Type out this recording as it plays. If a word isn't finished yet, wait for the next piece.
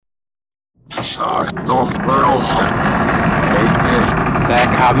Sakto, pero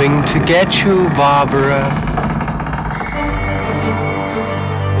They're coming to get you, Barbara.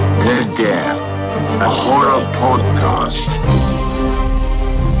 Dead Dare, a horror podcast.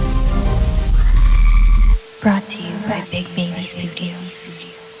 Brought to you by Big Baby Studios.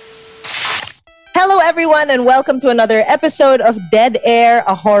 Hello, everyone, and welcome to another episode of Dead Air,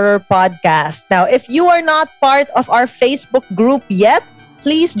 a horror podcast. Now, if you are not part of our Facebook group yet,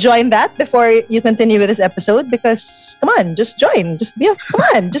 please join that before you continue with this episode because, come on, just join. Just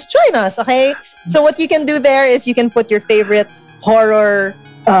join us, okay? So what you can do there is you can put your favorite horror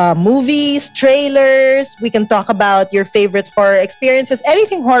movies, trailers. We can talk about your favorite horror experiences.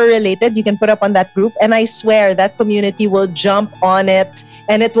 Anything horror related, you can put up on that group. And I swear that community will jump on it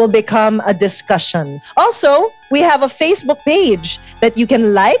and it will become a discussion. Also, we have a Facebook page that you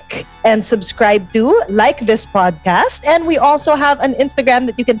can like and subscribe to, like this podcast. And we also have an Instagram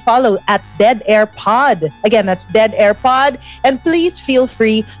that you can follow at Dead Air Pod. Again, that's Dead Air Pod. And please feel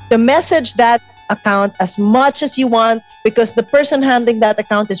free to message that account as much as you want because the person handling that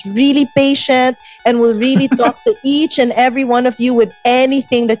account is really patient and will really talk to each and every one of you with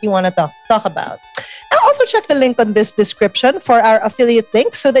anything that you want to talk about. And also check the link on this description for our affiliate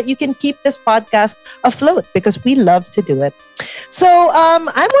link so that you can keep this podcast afloat because we love to do it. So I'm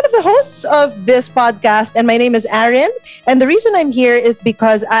one of the hosts of this podcast and my name is Aaron. And the reason I'm here is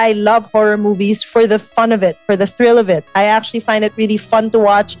because I love horror movies for the fun of it, for the thrill of it. I actually find it really fun to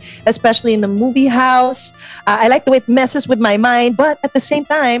watch, especially in the movie house. I like the way it messes with my mind, but at the same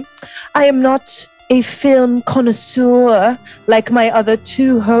time, I am not a film connoisseur like my other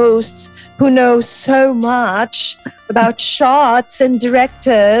two hosts who know so much about shots and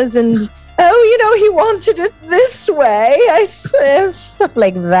directors and he wanted it this way. Stuff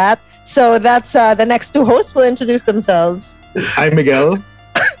like that. So that's the next two hosts will introduce themselves. I'm Miguel.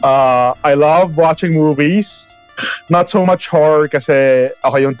 I love watching movies. Not so much horror kasi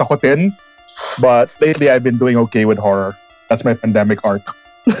ako yung takutin. But lately I've been doing okay with horror. That's my pandemic arc.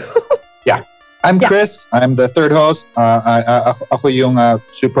 Yeah. I'm Chris. I'm the third host. Ako yung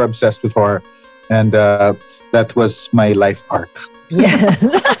super obsessed with horror. And that was my life arc. Yes.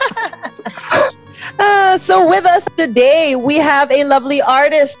 So with us today, we have a lovely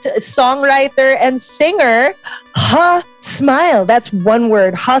artist, songwriter, and singer, Ha Smile. That's one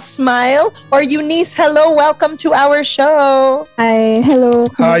word, Ha Smile. Or Eunice, hello, welcome to our show. Hi, hello.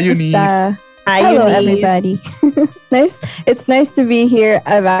 Hi, Eunice. Hi, Hello, Eunice. everybody. It's nice to be here.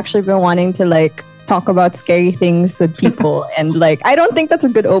 I've actually been wanting to talk about scary things with people, and I don't think that's a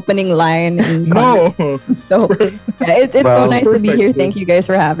good opening line. No. So it's so nice to be perfect. here. Thank you guys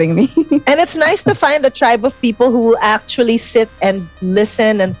for having me. And it's nice to find a tribe of people who will actually sit and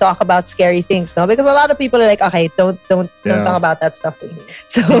listen and talk about scary things, no? Because a lot of people are like, okay, don't Yeah. talk about that stuff with me.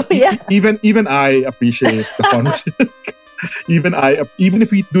 So yeah. Even I appreciate the conversation. Even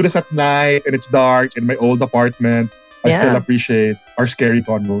if we do this at night and it's dark in my old apartment, I Yeah. still appreciate our scary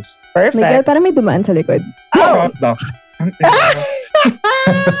convos. Miguel, Perfect. parang may dumaan sa likod. Oh. Shut the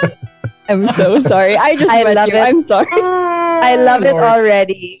I'm so sorry. I just I met love you. it. I'm sorry. I love it Lord.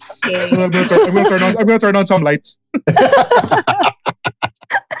 already. Okay. I'm gonna turn on some lights.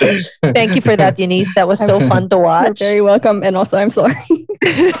 Thank you for that, Eunice. That was so fun to You're watch. very welcome. And also, I'm sorry.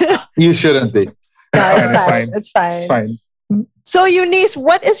 You shouldn't be. No, It's it's fine, fine. It's fine. It's fine. So, Eunice,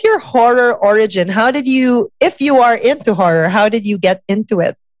 what is your horror origin? How did you, if you are into horror, how did you get into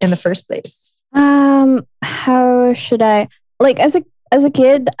it in the first place? How should I as a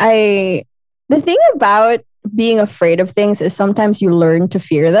kid, the thing about being afraid of things is sometimes you learn to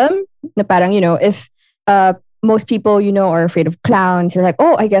fear them. Na parang, if most people are afraid of clowns, you're like,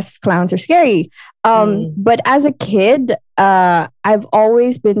 oh, I guess clowns are scary. But as a kid, I've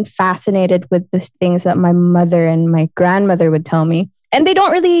always been fascinated with the things that my mother and my grandmother would tell me. And they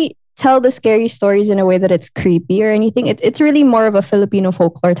don't really tell the scary stories in a way that it's creepy or anything. It's really more of a Filipino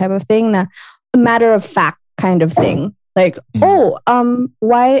folklore type of thing, na a matter of fact kind of thing. Like,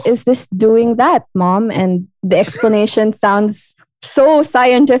 why is this doing that, mom? And the explanation sounds so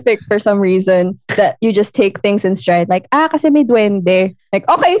scientific for some reason that you just take things in stride. Like, kasi may duende. Like,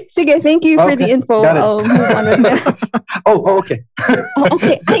 okay, sige, thank you for the Okay, info. got it. I'll move on with it. Okay.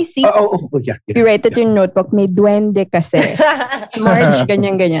 Okay, I see. Yeah. You write it in your notebook, may duende kasi. March,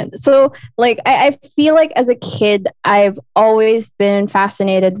 ganyan. So, I feel like as a kid, I've always been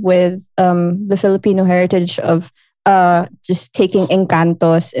fascinated with the Filipino heritage of just taking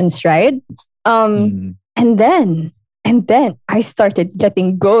encantos in stride. And then I started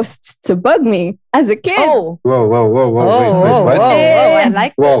getting ghosts to bug me as a kid. Oh, Whoa. whoa, Wait, what? I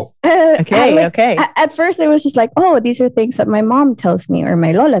like Whoa. this. Okay. At first, it was just like, oh, these are things that my mom tells me or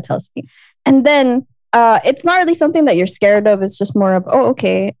my lola tells me. And then it's not really something that you're scared of. It's just more of, oh,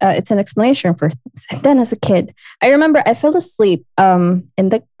 okay, it's an explanation for things. And then as a kid, I remember I fell asleep in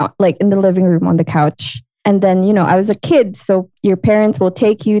the living room on the couch. And then, I was a kid, so your parents will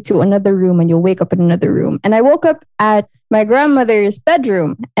take you to another room and you'll wake up in another room. And I woke up at my grandmother's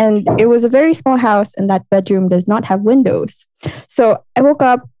bedroom, and it was a very small house, and that bedroom does not have windows. So I woke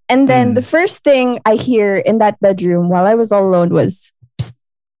up, and then the first thing I hear in that bedroom while I was all alone was, "Psst."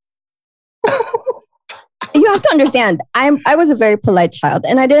 You have to understand, I was a very polite child,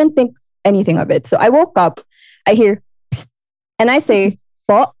 and I didn't think anything of it. So I woke up, I hear, "Psst," and I say,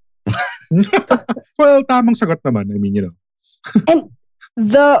 "Po." Well, tamang sagot naman. I mean, And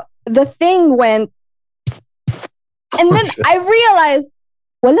the thing went, "Psst, psst." And then I realized,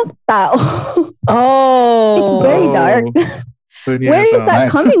 walang tao. Oh. It's very dark. Where is that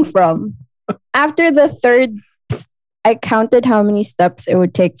Nice. coming from? After the third, psst, I counted how many steps it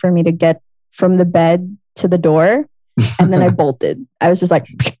would take for me to get from the bed to the door. And then I bolted. I was just like,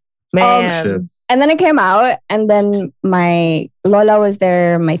 shit. Man. and then I came out, and then my lola was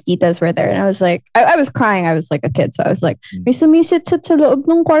there, my titas were there, and I was like, I was crying. I was like a kid, so I was like, may sumisit sa loob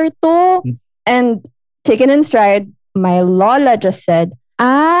ng kwarto. And taken in stride, my lola just said,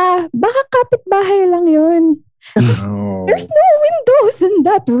 baka kapitbahay lang yun. Oh. There's no windows in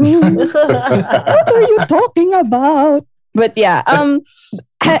that room. What are you talking about? But yeah,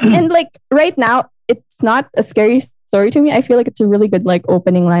 and like right now, it's not a scary story to me. I feel like it's a really good like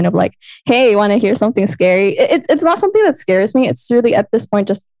opening line of like, hey, you want to hear something scary? It's not something that scares me. It's really at this point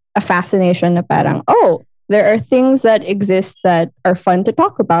just a fascination na parang, oh, there are things that exist that are fun to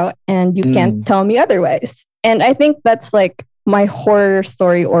talk about, and you can't tell me otherwise. And I think that's like my horror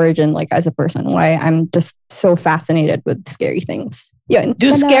story origin, like as a person, why I'm just so fascinated with scary things. Yeah.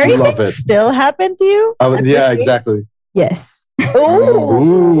 Do scary Love things it. still happen to you? at this Yeah, age? exactly. Yes.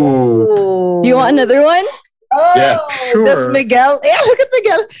 Oh. Do you want another one? Oh, Yeah, sure. Does Miguel? Yeah, look at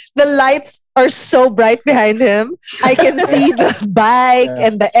Miguel. The lights are so bright behind him. I can see the bike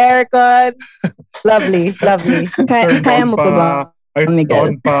and the aircon. Lovely, lovely. Kaya mo pa ba? Ay, Miguel?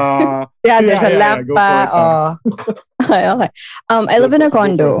 on pa. Yeah, there's a lamp go pa. for it, Oh. Okay, okay. I live in a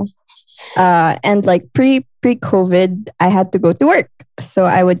condo. And like pre-COVID, I had to go to work. So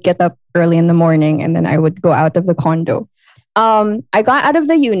I would get up early in the morning and then I would go out of the condo. I got out of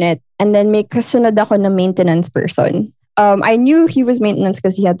the unit and then may kasunod ako na maintenance person. I knew he was maintenance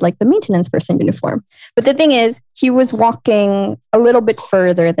because he had like the maintenance person uniform. But the thing is, he was walking a little bit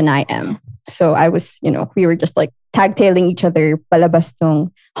further than I am. So I was, we were just like tag-tailing each other palabas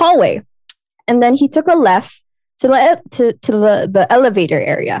tong hallway. And then he took a left to the elevator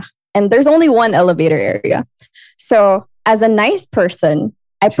area. And there's only one elevator area. So as a nice person,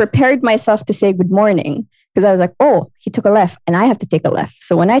 I prepared myself to say good morning because I was like, oh, he took a left and I have to take a left.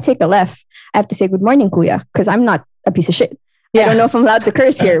 So when I take a left, I have to say good morning, kuya, because I'm not a piece of shit. I don't know if I'm allowed to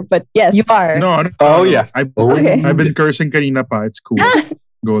curse here, but yes. You are. No. Oh, yeah. I've Okay. been cursing kanina pa. It's cool.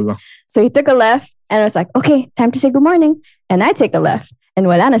 Go lang. So he took a left and I was like, okay, time to say good morning. And I take a left and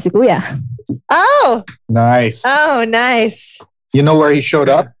wala na si kuya. Oh, Nice. oh, nice. You know where he showed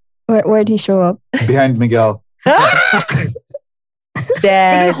up? Where'd he show up? Behind Miguel.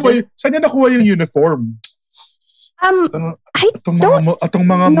 Dad. Saan niya nakuha yung uniform? I Atong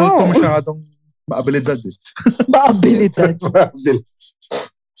mga know. multo masyadong maabilidad eh. Maabilidad.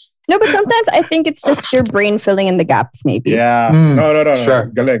 No, but sometimes I think it's just your brain filling in the gaps, maybe. Yeah. Mm, No.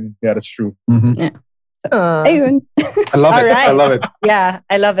 sure. Galing. Yeah, that's true. Mhm. Ayun. I love All it. I right. love it. Yeah,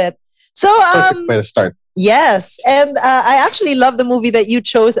 I love it. So, Perfect way to start. yes, and I actually love the movie that you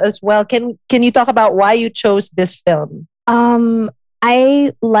chose as well. Can you talk about why you chose this film?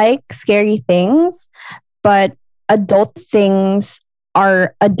 I like scary things, but adult things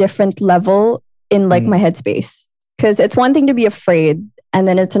are a different level in like my headspace. Because it's one thing to be afraid, and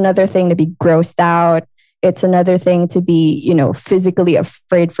then it's another thing to be grossed out. It's another thing to be, physically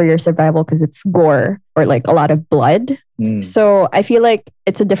afraid for your survival because it's gore or like a lot of blood. So I feel like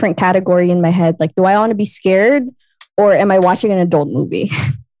it's a different category in my head. Like, do I want to be scared or am I watching an adult movie?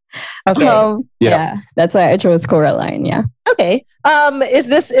 Okay. Yeah, that's why I chose Coraline. Yeah. Okay. Is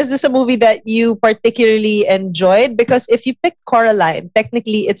this a movie that you particularly enjoyed? Because if you picked Coraline,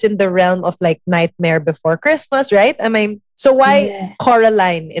 technically it's in the realm of like Nightmare Before Christmas, right? So why Yeah.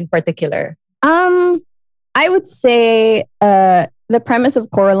 Coraline in particular? I would say the premise of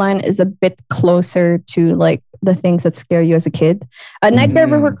Coraline is a bit closer to like the things that scare you as a kid. Nightmare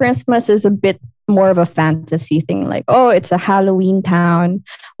Before Christmas is a bit more of a fantasy thing. Like, oh, it's a Halloween town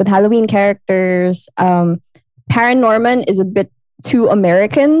with Halloween characters. Paranorman is a bit too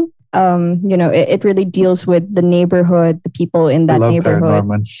American. It really deals with the neighborhood, the people in I that love neighborhood.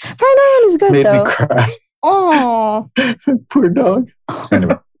 Paranorman. Paranorman was good Made though. me cry. Oh. Poor dog.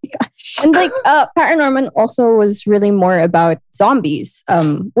 Anyway. And like Paranorman also was really more about zombies,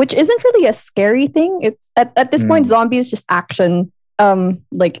 which isn't really a scary thing. It's at this point, zombie is just action.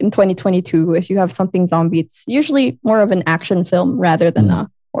 Like in 2022, if you have something zombie, it's usually more of an action film rather than a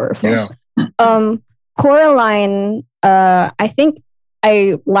horror film. Yeah. Coraline, I think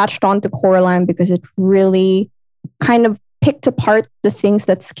I latched on to Coraline because it really kind of picked apart the things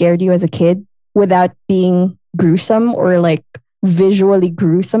that scared you as a kid without being gruesome or like visually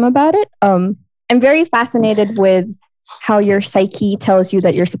gruesome about it. I'm very fascinated with how your psyche tells you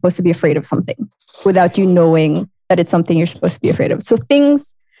that you're supposed to be afraid of something without you knowing that it's something you're supposed to be afraid of. So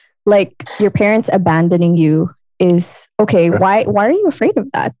things like your parents abandoning you is okay. Why are you afraid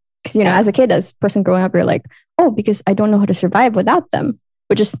of that? Because, you know, as a kid, as a person growing up, you're like, oh, because I don't know how to survive without them,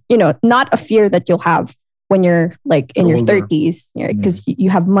 which is, you know, not a fear that you'll have when you're like in your 30s, because you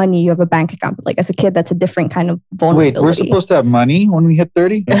have money, you have a bank account. But like as a kid, that's a different kind of vulnerability. Wait, we're supposed to have money when we hit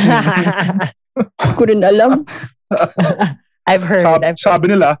 30? Couldn't alam. I've heard. Sabi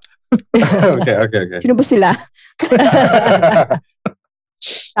nila. Okay. Sino ba sila?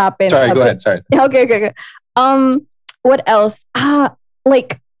 Stop it. Sorry, go ahead. Sorry. Okay. What else?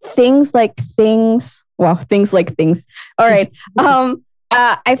 Like things like things. Well, things like things. All right.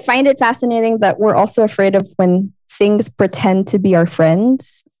 I find it fascinating that we're also afraid of when things pretend to be our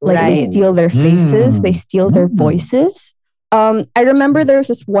friends. Like they steal their faces, they steal their voices. I remember there was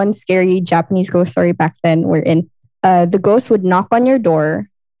this one scary Japanese ghost story back then wherein the ghost would knock on your door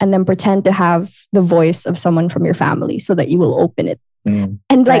and then pretend to have the voice of someone from your family so that you will open it.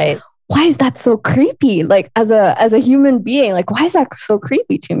 And like, why is that so creepy? Like as a human being, like why is that so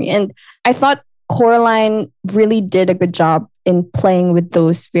creepy to me? And I thought Coraline really did a good job in playing with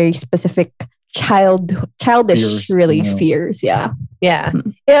those very specific childish fears. Yeah.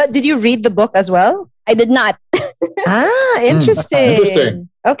 Did you read the book as well? I did not. Interesting.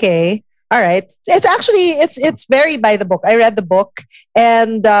 Okay. All right. It's actually it's very by the book. I read the book,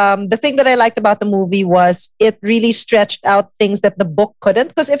 and the thing that I liked about the movie was it really stretched out things that the book couldn't.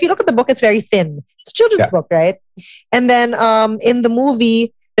 Because if you look at the book, it's very thin. It's a children's book, right? And then in the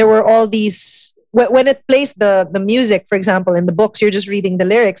movie, there were all these. When it plays the music, for example, in the books, you're just reading the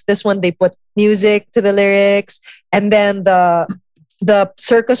lyrics. This one, they put music to the lyrics. And then the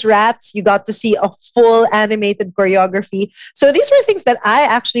circus rats, you got to see a full animated choreography. So these were things that I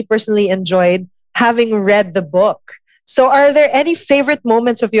actually personally enjoyed having read the book. So are there any favorite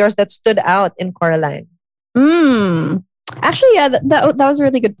moments of yours that stood out in Coraline? Actually, yeah, that was a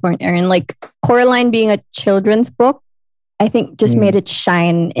really good point, Erin. Like Coraline being a children's book, I think just made it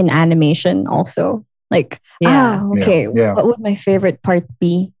shine in animation also. Like, what would my favorite part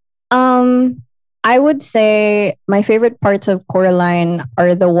be? I would say my favorite parts of Coraline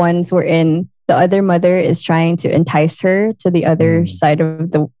are the ones wherein the other mother is trying to entice her to the other side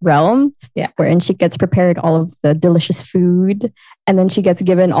of the realm. Yeah. Wherein she gets prepared all of the delicious food and then she gets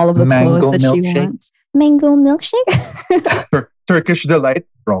given all of the clothes that she wants. Mango milkshake? Turkish delight.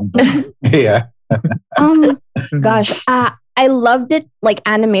 Wrong. Yeah. Gosh, I loved it. Like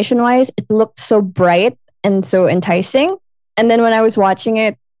animation wise, it looked so bright and so enticing. And then when I was watching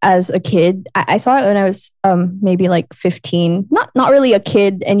it as a kid, I saw it when I was maybe like 15. Not really a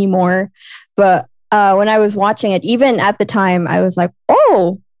kid anymore, but when I was watching it, even at the time, I was like,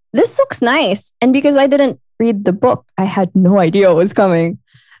 "Oh, this looks nice." And because I didn't read the book, I had no idea what was coming.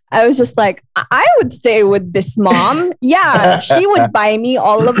 I was just like, I would stay with this mom. Yeah, she would buy me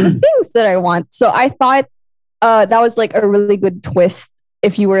all of the things that I want. So I thought that was like a really good twist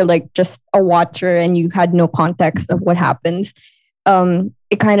if you were like just a watcher and you had no context of what happens.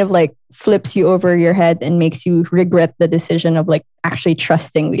 It kind of like flips you over your head and makes you regret the decision of like actually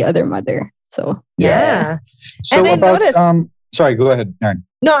trusting the other mother. So yeah. So and I about, noticed. Sorry, go ahead, Aaron.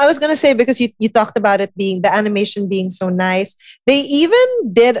 No, I was going to say, because you talked about it being the animation being so nice. They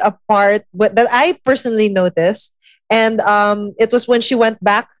even did a part that I personally noticed. And it was when she went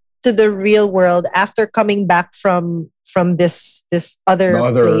back to the real world after coming back from this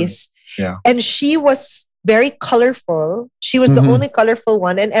other place. Yeah. And she was very colorful. She was the only colorful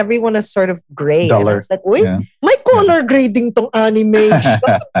one, and everyone is sort of gray. Duller. And I was like, wait, may color grading tong animation.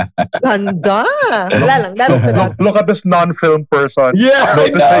 Ganda. Wala lang. That's the Look at this non-film person. Yeah, I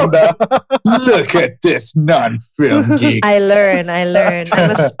noticing that. Look at this non-film geek. I learn. I'm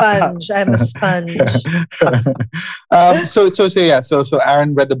a sponge. So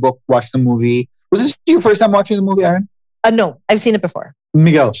Aaron read the book, watched the movie. Was this your first time watching the movie, Aaron? No, I've seen it before.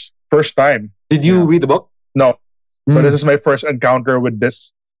 Miguel, First time. did you read the book? No. So this is my first encounter with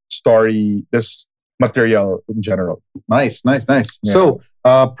this story, this material in general. Nice. Yeah. So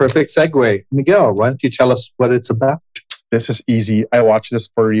Perfect segue. Miguel, why don't you tell us what it's about? This is easy. I watched this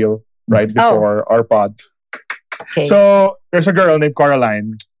for real right before our pod. Okay. So there's a girl named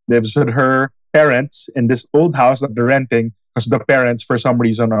Coraline. Lives with her parents in this old house that they're renting because the parents, for some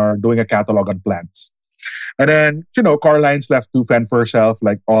reason, are doing a catalog on plants. And then, Coraline's left to fend for herself,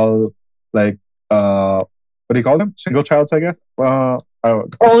 like all, like, what do you call them? Single childs, I guess?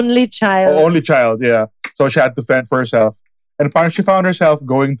 Only child. Only child, yeah. So she had to fend for herself. And apparently she found herself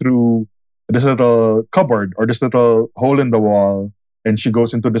going through this little cupboard or this little hole in the wall. And she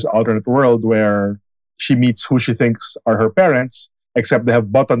goes into this alternate world where she meets who she thinks are her parents, except they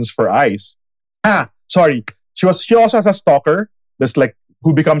have buttons for eyes. Sorry. She also has a stalker, this like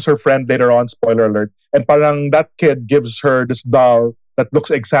who becomes her friend later on, spoiler alert. And parang that kid gives her this doll that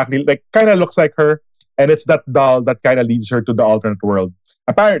looks exactly like kind of looks like her. And it's that doll that kind of leads her to the alternate world.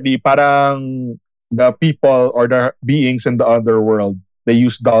 Apparently, parang the people or the beings in the other world, they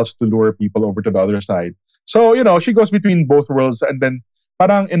use dolls to lure people over to the other side. So, she goes between both worlds, and then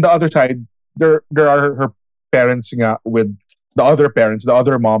parang in the other side, there are her parents nga, with the other parents, the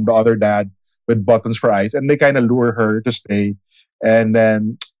other mom, the other dad with buttons for eyes, and they kind of lure her to stay. And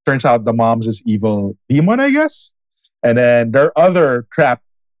then turns out the mom's this evil demon, I guess. And then there are other trapped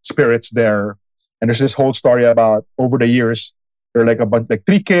spirits there. And there's this whole story about over the years, there are like a bunch, like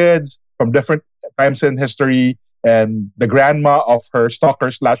 3 kids from different times in history, and the grandma of her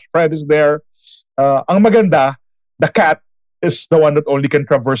stalker/friend is there. Ang maganda, the cat is the one that only can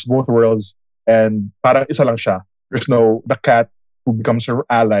traverse both worlds, and parang isa lang siya. The cat who becomes her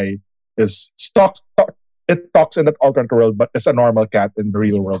ally it talks in that alternate world, but it's a normal cat in the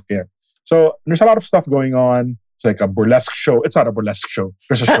real world here. So there's a lot of stuff going on. It's like a burlesque show. It's not a burlesque show.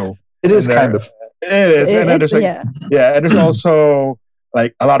 There's a show. It is kind of. It is. And then there's and there's also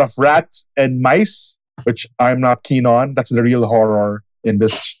like a lot of rats and mice, which I'm not keen on. That's the real horror in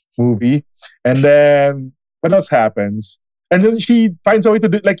this movie. And then what else happens? And then she finds a way to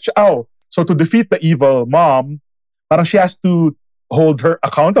do so to defeat the evil mom, parang she has to hold her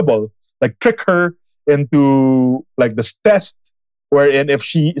accountable, like trick her into like this test wherein if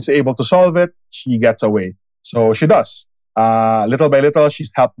she is able to solve it, she gets away. So she does. Little by little,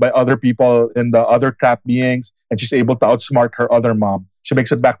 she's helped by other people in the other trapped beings, and she's able to outsmart her other mom. She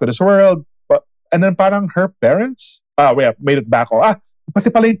makes it back to this world, and then parang her parents, made it back. Pati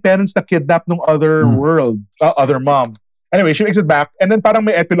pala yung parents na kidnap nung other world, other mom. Anyway, she makes it back, and then parang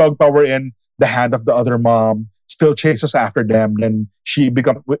may epilogue pa wherein the hand of the other mom still chases after them. Then she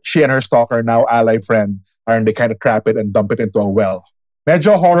and her stalker, now ally friend, and they kind of trap it and dump it into a well.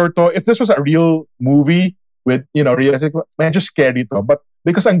 Medyo horror to. If this was a real movie with, realistic, medyo scary to. But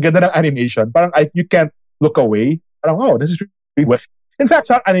because ang ganda ng animation, parang you can't look away. Parang, this is really well. In fact,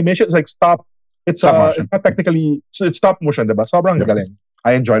 sa animation, it's like stop. It's not technically, it's stop motion, diba? Sobrang galing.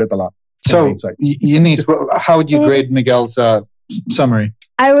 I enjoyed it a lot. So, Eunice, how would you grade Miguel's summary?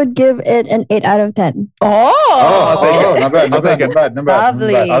 I would give it an 8 out of 10. I'll take it. Not bad.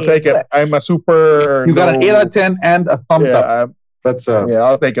 Lovely. I'll take it. I'm a super. You got an 8 out of 10 and a thumbs up. That's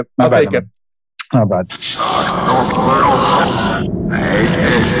I'll take it. I'll take it. Not bad.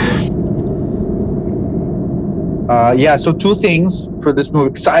 So 2 things for this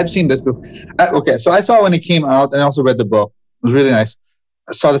movie. So I've seen this book. Okay, so I saw when it came out, and I also read the book. It was really nice.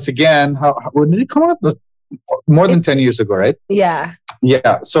 I saw this again. When did it come out? It was more than 10 years ago, right? Yeah.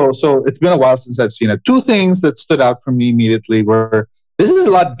 Yeah. So it's been a while since I've seen it. 2 things that stood out for me immediately were, this is a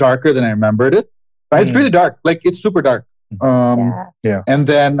lot darker than I remembered it. Right? It's really dark. Like, it's super dark. Yeah. And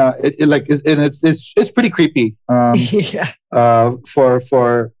then it's pretty creepy. It's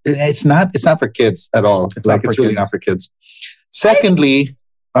not for kids at all. It's really not for kids. Secondly,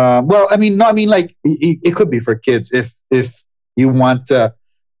 it could be for kids if you want your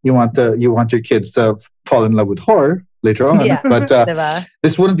kids to fall in love with horror later on. Yeah. But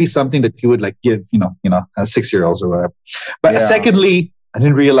this wouldn't be something that you would like give, 6-year-olds or whatever. But secondly, I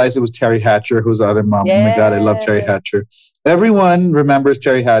didn't realize it was Terry Hatcher, who's the other mom. Oh my God, I love Terry Hatcher. Everyone remembers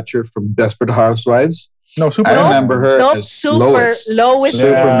Terry Hatcher from Desperate Housewives. No, Superman. I remember her as Lois.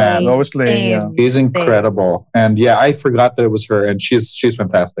 Superman. Lois Lane. Yeah. She's incredible. And I forgot that it was her, and she's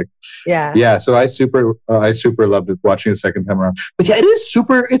fantastic. Yeah. Yeah, so I super loved it watching the second time around. But yeah,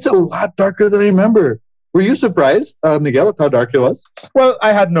 it's a lot darker than I remember. Were you surprised, Miguel, at how dark it was? Well,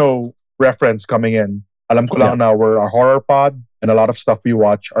 I had no reference coming in. Alam ko lang na we're a horror pod, and a lot of stuff we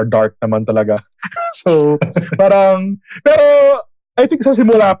watch are dark naman talaga. So, pero I think sa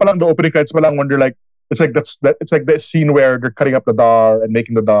simula pa lang, the opening credits pa lang, wonder like, it's like the scene where they're cutting up the doll and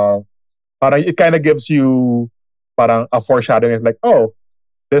making the doll. Parang it kind of gives you parang a foreshadowing. It's like, oh,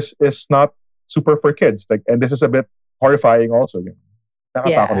 this is not super for kids. Like, and this is a bit horrifying also.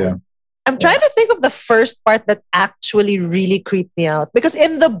 Nakatakot. Yeah. I'm trying to think of the first part that actually really creeped me out. Because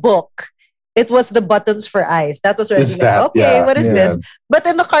in the book, it was the buttons for eyes. That was already Is like, that? okay, Yeah. what is Yeah. this? But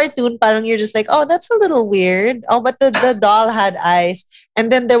in the cartoon, parang you're just like, oh, that's a little weird. Oh, but the doll had eyes.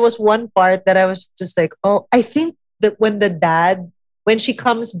 And then there was one part that I was just like, oh, I think that when she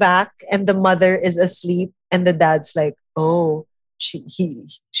comes back and the mother is asleep and the dad's like, oh,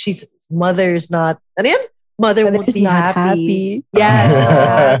 she's mother's not, ano yan? Mother But won't it's be not happy. Yeah, she's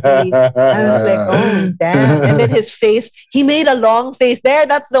not happy. I was like, oh, damn. And then his face, he made a long face there.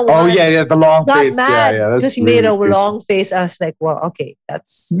 That's the one. Oh yeah, the long Got face. mad Yeah. because he made a long face. I was like, well, okay,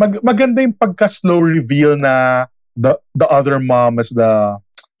 that's... Maganda yung pagka-slow reveal na the other mom is the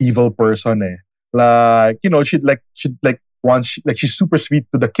evil person eh. Like, she's super sweet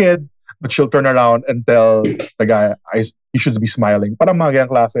to the kid, but she'll turn around and tell the guy, you should be smiling. Parang mga ganyang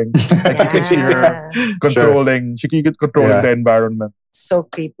klaseng. Like you can see her controlling. She can control the environment. So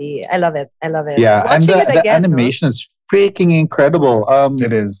creepy. I love it. Yeah, and Watching it the again, animation is freaking incredible.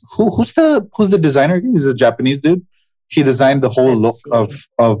 It is. Who's the designer? He's a Japanese dude. He designed the whole Let's look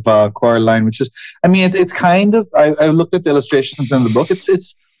of Coraline, which is, I mean, it's kind of. I looked at the illustrations in the book.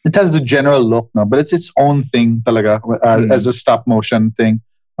 It has the general look, no, but it's its own thing, talaga, as a stop motion thing.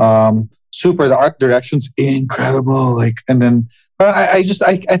 Super. The art direction's incredible. Like, and then, but I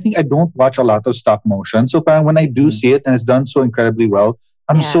think I don't watch a lot of stop motion. So, when I do see it and it's done so incredibly well,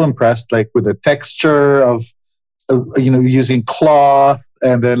 I'm so impressed. Like with the texture of using cloth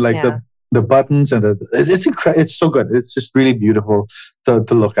and then like the buttons and it's so good. It's just really beautiful to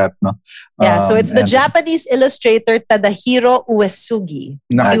look at. No? Yeah, so it's the Japanese illustrator Tadahiro Uesugi.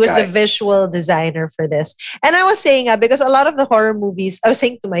 He was the visual designer for this. And I was saying, because a lot of the horror movies, I was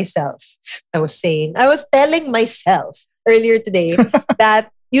telling myself earlier today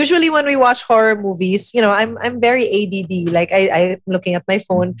that usually when we watch horror movies, I'm very ADD. Like I'm looking at my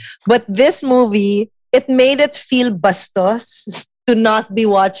phone. But this movie, it made it feel bastos to not be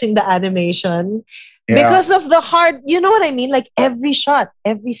watching the animation because of the hard, you know what I mean? Like every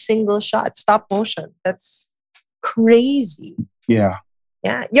single shot, stop motion. That's crazy. Yeah.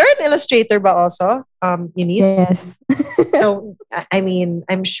 Yeah. You're an illustrator, but also, Eunice. Yes. So, I mean,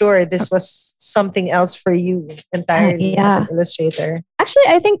 I'm sure this was something else for you entirely as an illustrator. Actually,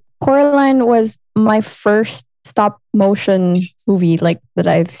 I think Coraline was my first stop motion movie that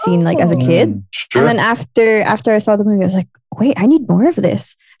I've seen as a kid. Sure. And then after I saw the movie, I was like, wait, I need more of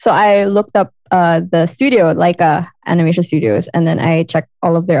this. So I looked up the studio, Animation Studios, and then I checked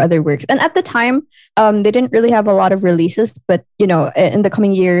all of their other works. And at the time, they didn't really have a lot of releases, but in the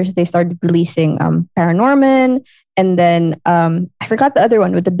coming years, they started releasing Paranorman, and then I forgot the other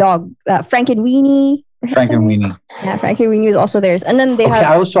one with the dog, Frankenweenie. Frankenweenie. Yeah, Frankenweenie was also theirs. And then they had...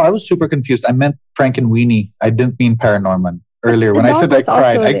 I was super confused. I meant Frankenweenie. I didn't mean Paranorman earlier. When I said I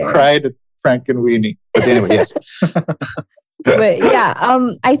cried at Frankenweenie. But anyway, yes. But yeah,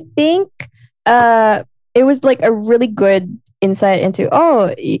 I think it was a really good insight into,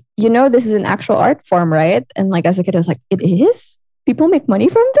 this is an actual art form, right? And as a kid, I was like, it is? People make money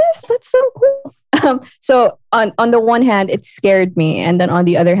from this? That's so cool. So on the one hand, it scared me. And then on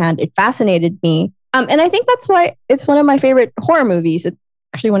the other hand, it fascinated me. And I think that's why it's one of my favorite horror movies. It's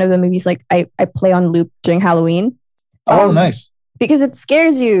actually one of the movies I play on loop during Halloween. Oh, nice. Because it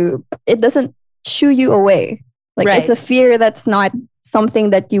scares you. It doesn't shoo you away. It's a fear that's not something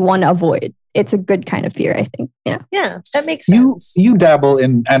that you want to avoid. It's a good kind of fear, I think. Yeah. Yeah, that makes sense. You dabble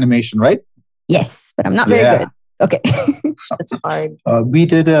in animation, right? Yes, but I'm not very good. Okay. That's hard. We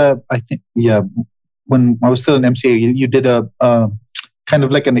did when I was still in MCA, you did a kind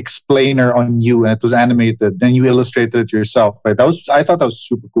of like an explainer on you, and it was animated. Then you illustrated it yourself, right? I thought that was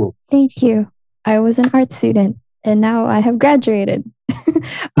super cool. Thank you. I was an art student, and now I have graduated.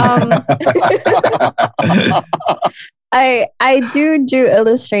 I do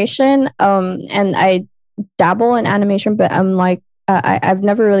illustration, and I dabble in animation, but I'm I've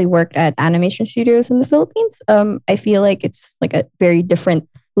never really worked at animation studios in the Philippines. I feel like it's a very different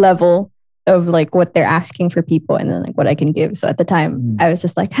level of what they're asking for people and then what I can give. So at the time I was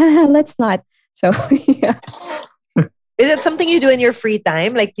just like, let's not. So yeah. Is it something you do in your free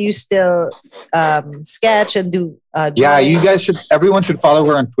time? Do you still sketch and do yeah, you guys everyone should follow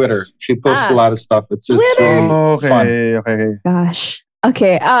her on Twitter. She posts a lot of stuff. It's really fun. Okay. Gosh.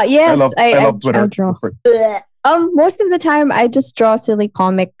 Okay. Yes. I love Twitter. I draw. Most of the time I just draw silly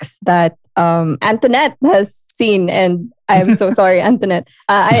comics that Antoinette has seen, and I'm so sorry, Antoinette.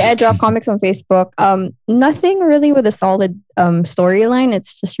 I draw comics on Facebook. Nothing really with a solid storyline.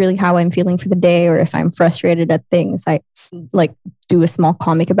 It's just really how I'm feeling for the day, or if I'm frustrated at things, I do a small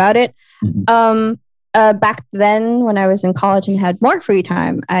comic about it. back then when I was in college and had more free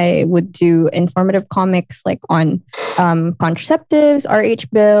time, I would do informative comics like on contraceptives, RH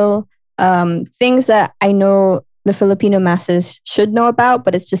Bill, things that I know the Filipino masses should know about,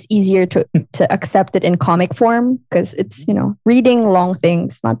 but it's just easier to accept it in comic form because it's, reading long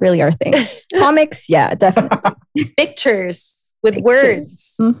things, not really our thing. Comics, yeah, definitely. Pictures with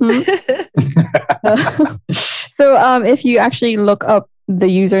words. Mm-hmm. So if you actually look up the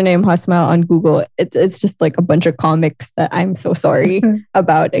username Husmile on Google, it's just like a bunch of comics that I'm so sorry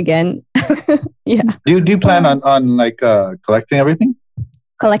about again. Yeah. Do you plan on like collecting everything?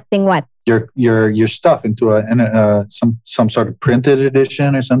 Collecting what? Your stuff into some sort of printed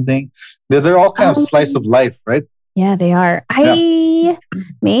edition or something. They're all kind of slice of life, right? Yeah, they are.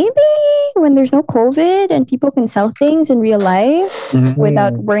 Maybe when there's no COVID and people can sell things in real life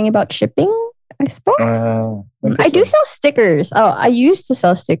without worrying about shipping, I suppose. I do sell stickers. Oh, I used to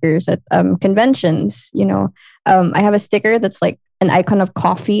sell stickers at conventions. I have a sticker that's like an icon of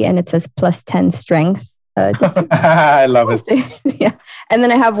coffee and it says +10 strength. I love it. Yeah. And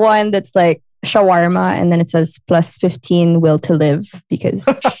then I have one that's like shawarma and then it says +15 will to live because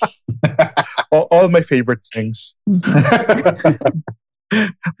all my favorite things.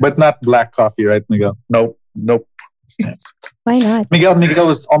 But not black coffee, right, Miguel? Nope. Why not? Miguel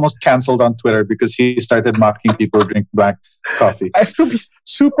was almost canceled on Twitter because he started mocking people who drink black coffee. I still be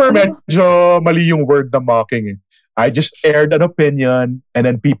super medyo mali yung word na mocking eh. I just aired an opinion and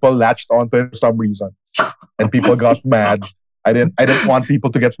then people latched onto it for some reason. And people got mad. I didn't want people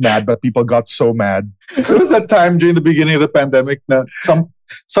to get mad, but people got so mad. There was that time during the beginning of the pandemic that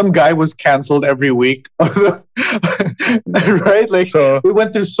some guy was canceled every week. Right? Like so, we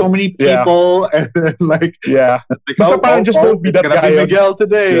went through so many people and like just don't be that guy. Miguel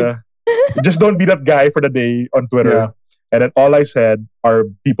today. Yeah. Just don't be that guy for the day on Twitter. Yeah. And then all I said are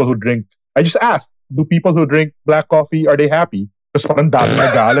people who drink. I just asked, do people who drink black coffee, are they happy? Tapos parang dami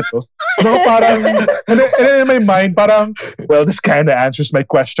nagalit. And then in my mind, parang, well, this kind of answers my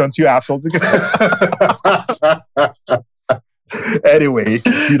questions, you asshole. Anyway,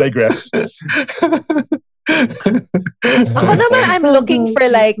 you digress. Ako naman, I'm looking for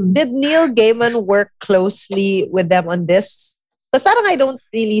like, did Neil Gaiman work closely with them on this? Because parang I don't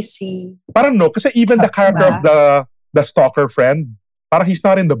really see. Parang no, kasi even the character of the stalker friend, parang he's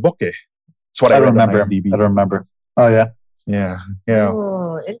not in the book eh. That's what I remember. I don't remember. Oh yeah. Yeah.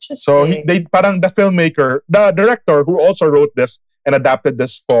 Oh, interesting. So parang the filmmaker, the director who also wrote this and adapted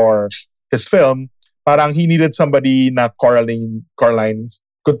this for his film, parang he needed somebody na Coraline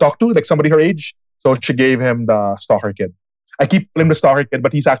could talk to, like somebody her age. So she gave him the stalker kid. I keep calling him the stalker kid,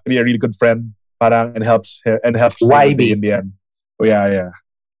 but he's actually a really good friend. Parang and helps YB in the end. Oh yeah.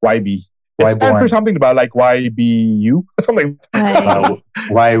 YB. It's time for something about like YBU or something.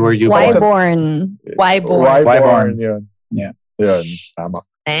 Why were you born? Why born? Yeah. Tama.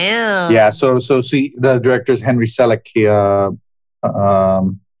 Damn. Yeah. So see, the director is Henry Selick. He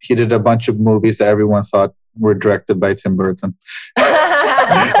did a bunch of movies that everyone thought were directed by Tim Burton.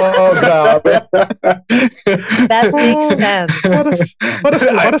 Oh God. That makes sense. What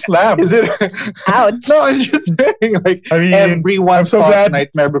a slam. Is it? Ouch. No, I'm just saying. Like, I mean, everyone thought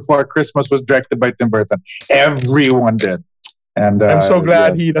Nightmare Before Christmas was directed by Tim Burton. Everyone did. And I'm so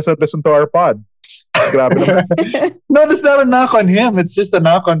glad he doesn't listen to our pod. No, that's not a knock on him. It's just a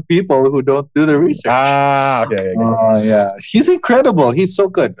knock on people who don't do the research. Okay. Yeah. He's incredible. He's so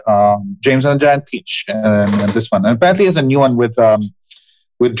good. James and the Giant Peach, and this one. And apparently, he has a new one with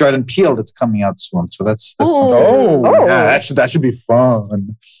Jordan Peele that's coming out soon. So that's yeah, that should be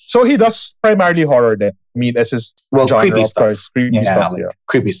fun. So he does primarily horror then. I mean, as his creepy stuff. Creepy stuff. Like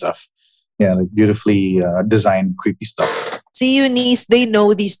creepy stuff. Yeah, like beautifully designed creepy stuff. See, Eunice, they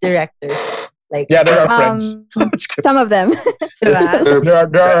know these directors. Like, yeah, they're our friends. Some of them. there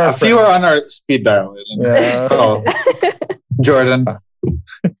are a few are on our speed dial. Yeah. Oh. Jordan.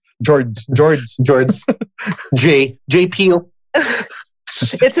 George. J Peel.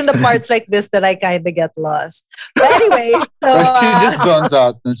 It's in the parts like this that I kind of get lost. But anyway, so she just zones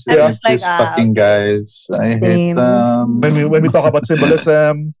out. And she's like, these fucking guys. I hate them. When we talk about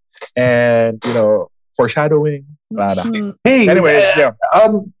symbolism and foreshadowing. Hey, anyway,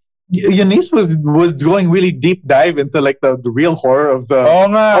 Eunice was going really deep dive into like the real horror of the. Oh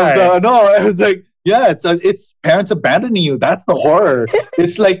my! No, I was like, yeah, it's parents abandoning you. That's the horror.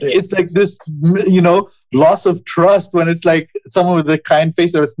 It's like this, loss of trust when it's like someone with a kind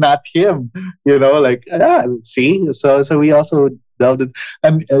face or it's not him. See. So we also delved it.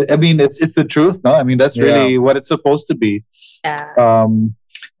 I mean, it's the truth, no? I mean, that's really what it's supposed to be. Yeah.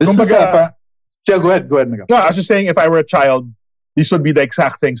 This was go ahead, Miguel. No, I was just saying, if I were a child these would be the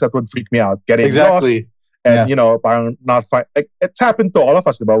exact things that would freak me out. Getting lost. Exactly. And, parang not fine. Like, it's happened to all of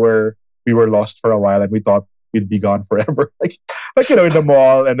us, diba, where we were lost for a while and we thought we'd be gone forever. like in the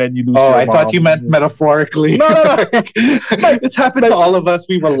mall, and then you lose your I mom. thought you meant metaphorically. No. It's happened to all of us.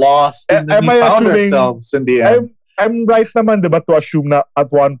 We were lost and then we found ourselves in the end. I'm right naman, diba, to assume na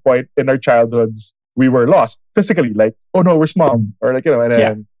at one point in our childhoods, we were lost physically. Like, oh no, where's mom? Or like, and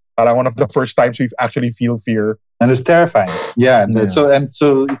then parang one of the first times we actually feel fear. And it's terrifying. Yeah. So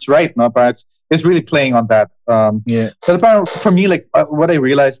it's right, no? But it's really playing on that. But for me, like what I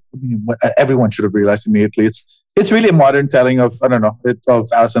realized, what everyone should have realized immediately, it's really a modern telling of of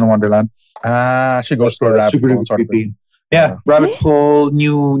Alice in Wonderland. She goes to a rabbit hole sort of thing. Yeah, rabbit hole,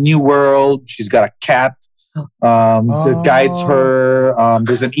 new world. She's got a cat that guides her.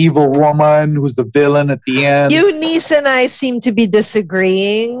 There's an evil woman who's the villain at the end. Eunice and I seem to be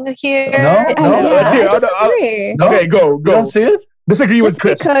disagreeing here. No. Okay, go. You don't see it? Disagree Just with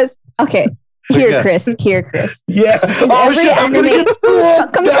Chris. Because, okay. Here, Chris. Yes. Every anime.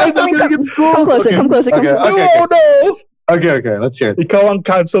 Come closer. No. Okay. Let's hear it. Ikaw ang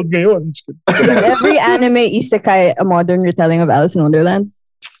cancelled ngayon. Is every anime isekai a modern retelling of Alice in Wonderland?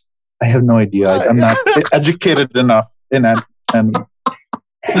 I have no idea. I'm not educated enough in that. And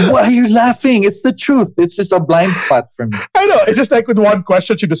why are you laughing? It's the truth. It's just a blind spot for me. I know. It's just like with one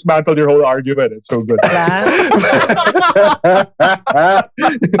question, she dismantled your whole argument. It's so good. The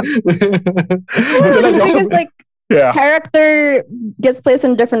thing is, like, character gets placed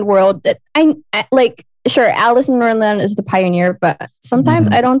in a different world. That I like. Sure, Alice in Wonderland is the pioneer, but sometimes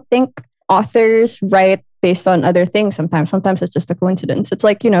I don't think authors write based on other things. Sometimes it's just a coincidence. It's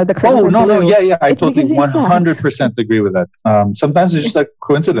like, the curtains are blue. Yeah. I totally 100% agree with that. Sometimes it's just a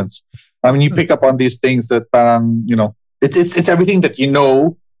coincidence. I mean, you pick up on these things that, it's everything that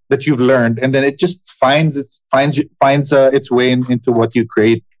that you've learned, and then it just finds its way into what you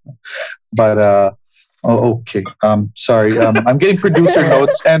create. But okay. Sorry. I'm getting producer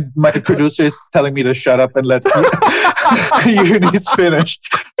notes, and my producer is telling me to shut up and let Eunice finish.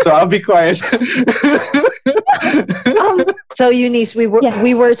 So I'll be quiet. So Eunice, we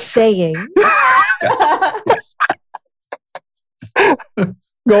were saying. Yes.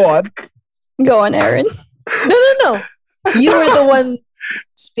 Go on, Aaron. No. You were the one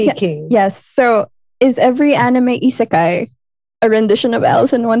speaking. Yes. So is every anime isekai a rendition of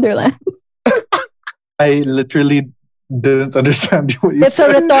Alice in Wonderland? I literally didn't understand what you said. It's a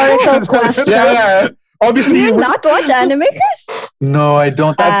rhetorical question. Yeah. Obviously, Do you not watch anime, Chris? No, I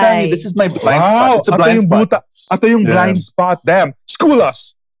don't. I'm telling you, this is my blind spot. It's a blind spot. Ito yung blind spot. Damn. School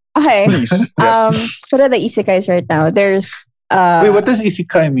us. Okay. Please. Yes. What are the isekais right now? There's wait, what does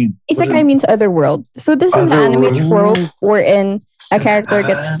isekai mean? Isekai means other world. So this is an anime trope wherein a character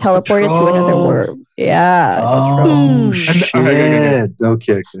gets teleported to another world. Yeah. Oh, shit.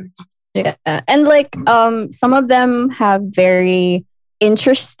 Okay. Yeah. And like some of them have very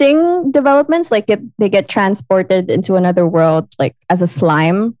interesting developments. Like they get transported into another world like as a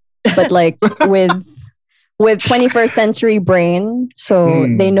slime, but like with 21st century brain, so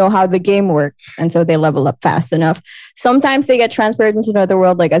they know how the game works, and so they level up fast enough. Sometimes they get transported into another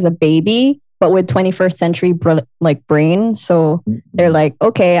world like as a baby, but with 21st century brain, so they're like,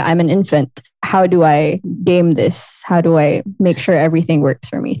 okay, I'm an infant, how do I game this, how do I make sure everything works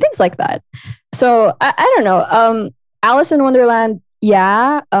for me, things like that. So I don't know, Alice in Wonderland,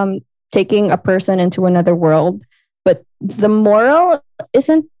 taking a person into another world, but the moral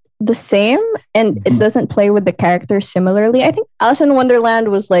isn't the same, and it doesn't play with the characters similarly. I think Alice in Wonderland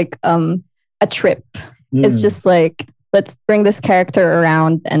was like a trip. It's just like, let's bring this character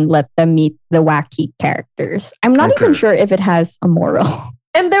around and let them meet the wacky characters. I'm not even sure if it has a moral.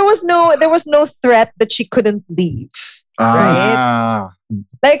 And there was no threat that she couldn't leave. Right?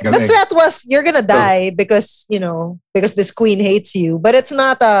 Like the threat was, you're gonna die because this queen hates you. But it's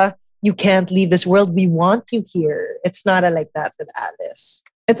not you can't leave this world, we want you here. It's not like that with Alice.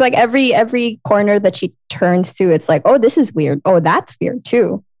 It's like every corner that she turns to, it's like, oh, this is weird. Oh, that's weird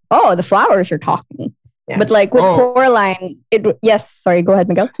too. Oh, the flowers are talking. Yeah. But like with Coraline, sorry, go ahead,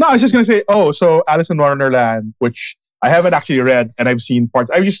 Miguel. No, I was just going to say, so Alice in Wonderland, which I haven't actually read and I've seen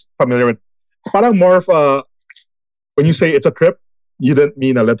parts. I'm just familiar with. Parang more of a, when you say it's a trip, you didn't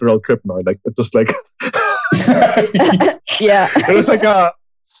mean a literal trip, no? Like, it was like... yeah. It was like a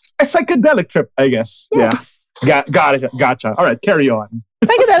psychedelic trip, I guess. Yes. Yeah. Gotcha. All right, carry on.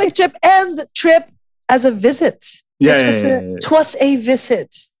 Psychedelic trip and trip as a visit. It was a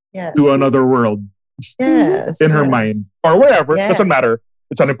visit. Yes. To another world. Yes. In her mind. Or wherever. Yeah. Doesn't matter.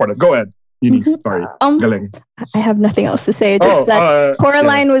 It's unimportant. Go ahead. Eunice, sorry. Galing. I have nothing else to say. Just that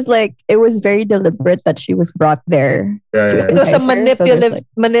Coraline was like, it was very deliberate that she was brought there. It was a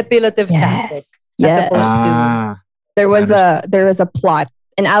manipulative tactic. As opposed to there was a plot.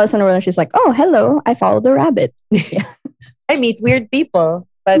 And Alice in Wonderland, she's like, oh, hello, I followed the rabbit. Yeah. I meet weird people,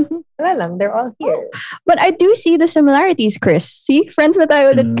 but wala lang, they're all here. But I do see the similarities, Chris. See? Friends na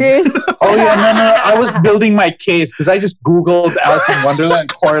tayo ulit, Chris. Oh, yeah, no. I was building my case because I just Googled Alice in Wonderland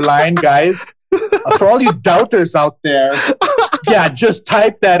and Coraline, guys. For all you doubters out there, yeah, just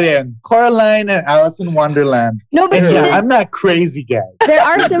type that in. Coraline and Alice in Wonderland. No, but I'm not crazy, guys. There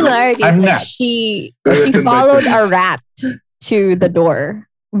are similarities. I'm like not. She followed a rat to the door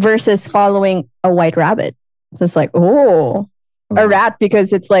versus following a white rabbit. So it's like, a rat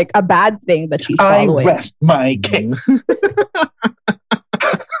because it's like a bad thing that she's following. I rest my case.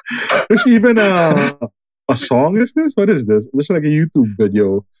 There's even a song, is this? What is this? It's like a YouTube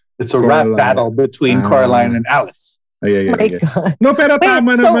video. It's a rap battle between Coraline and Alice. Yeah. God. No, pero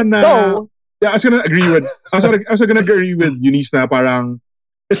tama naman na. Yeah, I was gonna agree with. I was gonna agree with Eunice na parang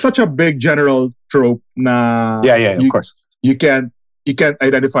it's such a big general trope na. Yeah, of course. You can't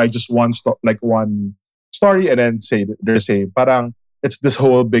identify just one one story and then say they're the same. Parang it's this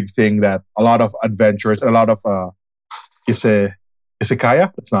whole big thing that a lot of adventures and a lot of isekai.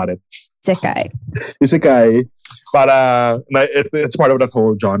 That's not it. Isekai. Parang it's part of that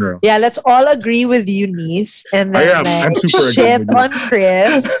whole genre. Yeah, let's all agree with Eunice and then I'm super shit on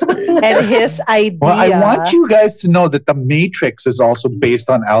Chris and his idea. Well, I want you guys to know that The Matrix is also based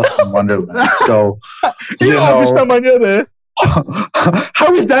on Alice in Wonderland. So, you know. Obvious naman yun eh.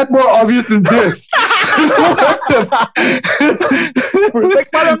 How is that more obvious than this? Like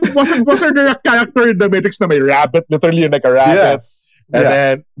parang wasn't there a character in The Matrix na may rabbit, literally like a rabbit? Yes. And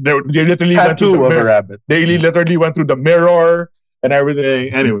then they literally went Tattoo through of a rabbit. They literally went through the mirror and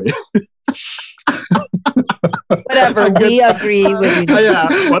everything. Anyway. Whatever, we agree with you.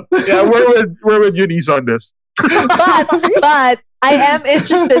 We're with Eunice on this. But I am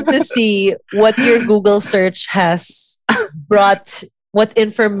interested to see what your Google search has brought, what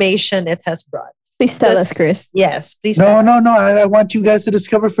information it has brought. Please tell us, Chris. Yes, please No. tell us. I want you guys to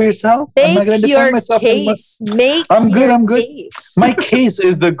discover for yourself. I'm not going to defend myself. I'm good. My case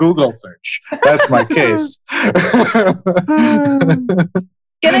is the Google search. That's my case.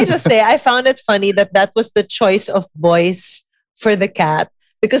 Can I just say, I found it funny that was the choice of voice for the cat.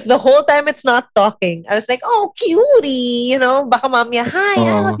 Because the whole time it's not talking. I was like, oh, cutie. You know, baka mamaya, hi,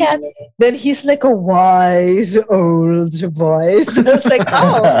 I'm a cat. Then he's like a wise old voice. I was like,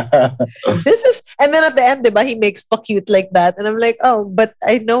 oh, this is... And then at the end, diba, he makes pa cute like that. And I'm like, oh, but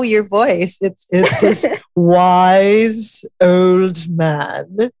I know your voice. It's this wise old man.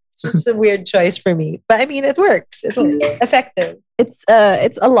 It's just a weird choice for me. But I mean, it works. It works. Effective. It's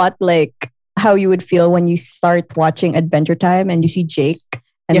a lot like how you would feel when you start watching Adventure Time and you see Jake.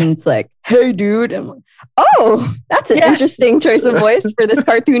 And it's like, hey, dude. I'm like, oh, that's an interesting choice of voice for this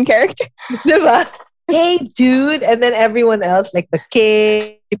cartoon character. Hey, dude. And then everyone else, like the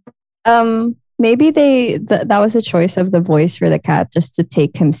kid. Maybe that was a choice of the voice for the cat just to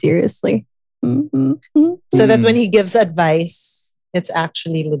take him seriously. So that when he gives advice, it's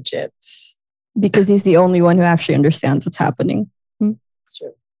actually legit. Because he's the only one who actually understands what's happening. That's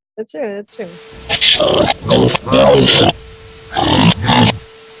true.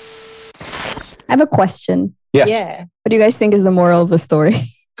 I have a question. Yes. Yeah. What do you guys think is the moral of the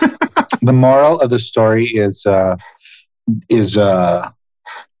story? The moral of the story is the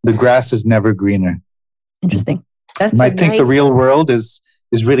grass is never greener. Interesting. That's you might think the real world is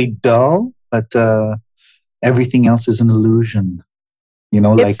really dull, but everything else is an illusion. You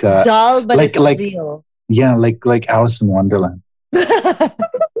know, it's like dull, but it's real. Yeah, like Alice in Wonderland.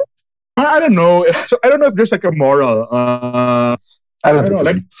 I don't know. I don't know if there's like a moral. I don't know.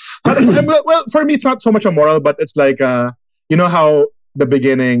 Well, for me, it's not so much a moral, but it's like, you know how the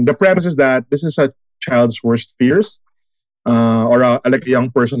premise is that this is a child's worst fears, or like a young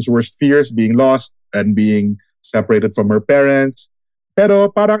person's worst fears, being lost and being separated from her parents. Pero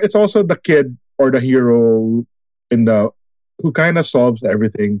parang it's also the kid or the hero who kind of solves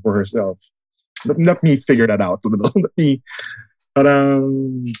everything for herself. Let me figure that out.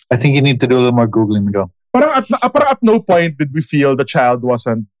 I think you need to do a little more Googling, Miguel. Parang at no point did we feel the child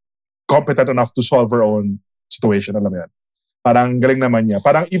wasn't competent enough to solve her own situation. Alam mo yan? Parang galing naman niya.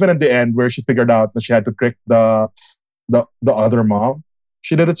 Parang even at the end where she figured out that she had to trick the other mom,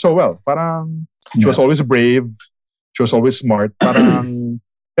 she did it so well. Parang she was always brave. She was always smart. Parang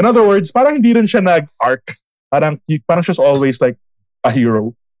in other words, parang hindi rin siya nag-arc. Parang she was always like a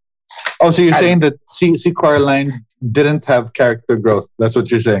hero. Oh, so you're saying that C. Coraline didn't have character growth. That's what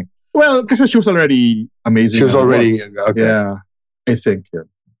you're saying. Well, because she was already amazing. She was already okay. Yeah, I think. Yeah.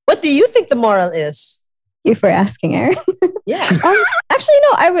 What do you think the moral is? Thank you for asking, Aaron. Yeah. Actually,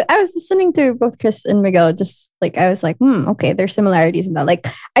 no. I was listening to both Chris and Miguel. Just like I was like, okay, there's similarities in that. Like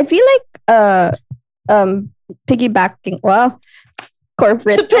I feel like piggybacking. Well,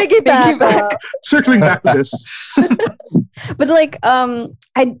 corporate To piggyback. Circling back to this. But like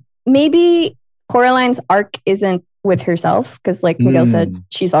I maybe Coraline's arc isn't with herself because like Miguel said,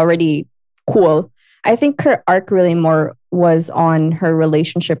 she's already cool. I think her arc really more was on her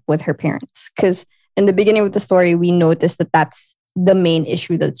relationship with her parents because in the beginning of the story we noticed that that's the main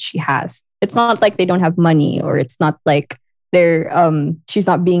issue that she has. It's not like they don't have money or it's not like they're she's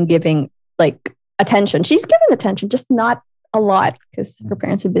not being giving like attention. She's given attention, just not a lot because her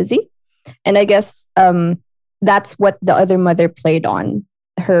parents are busy. And I guess that's what the other mother played on,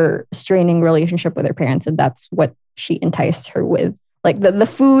 her straining relationship with her parents. And that's what she enticed her with. Like the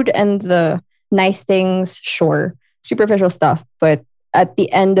food and the nice things, sure, superficial stuff. But at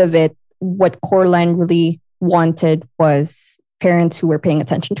the end of it, what Coraline really wanted was parents who were paying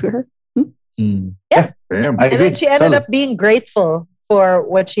attention to her. Yeah. Damn. I And agree. then she ended Totally. up being grateful for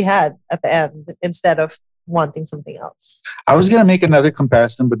what she had at the end instead of wanting something else. I was gonna make another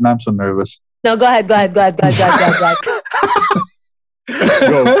comparison, but now I'm so nervous. No, go ahead. Go.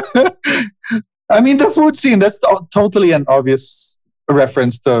 I mean, the food scene, that's totally an obvious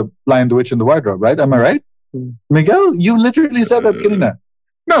reference to Lion, the Witch, and the Wardrobe, right? Am I right? Miguel, you literally said that, Kirina.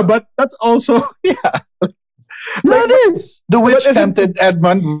 No, but that's also No, it is. The witch But isn't- tempted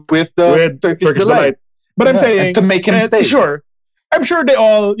Edmund with the with Turkish delight. But I'm Yeah, saying and to make him stay. Sure, I'm sure they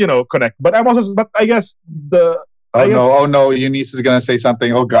all connect. But I guess Oh no, Eunice is gonna say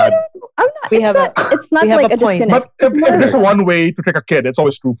something. Oh God. I'm not, We it's have not, it's not we have like a a point. disconnect. But if It's there's more one way to trick a kid, it's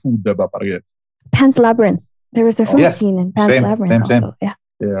always through food, diba? Parang yun. Pan's Labyrinth. There was a food Yes. scene in Pan's Same, Labyrinth same. also. Yeah.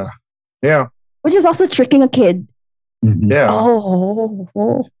 Yeah, yeah, Which is also tricking a kid. Mhm. yeah. Oh.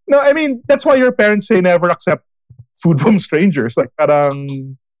 No, I mean that's why your parents say never accept food from strangers. Like,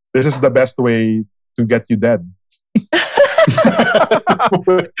 parang this is the best way to get you dead.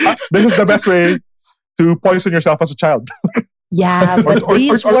 This is the best way to poison yourself as a child. Yeah, but or-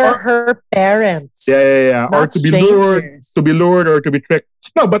 these or- were her parents. Yeah. Or Not to be lured, strangers. or to be tricked.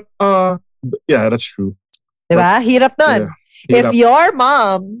 No, but yeah, that's true. Diba? Hirap nun. Yeah. If your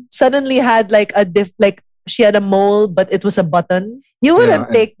mom suddenly had like she had a mole but it was a button, you wouldn't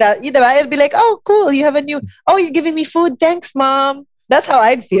Yeah. take that. Diba? It'd be like, oh, cool, you have a new. Oh, you're giving me food. Thanks, mom. That's how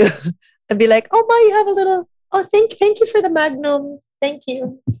I'd feel. I'd be like, oh, ma, you have a little. Oh, thank you for the Magnum. Thank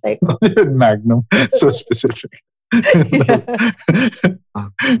you. Like, Magnum. So specific.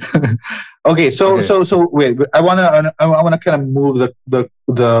 Okay, so wait. I wanna kind of move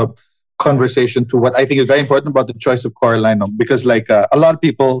the conversation to what I think is very important about the choice of Coraline, because like a lot of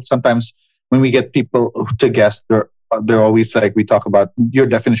people sometimes when we get people to guest, they're always like, we talk about your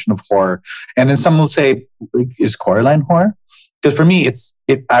definition of horror, and then some will say, is Coraline horror? Because for me,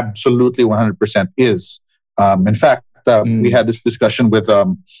 it absolutely 100% is. In fact, we had this discussion with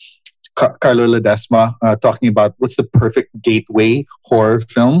Carlo Ledesma talking about what's the perfect gateway horror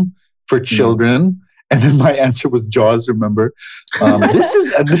film for children. And then my answer was Jaws. Remember,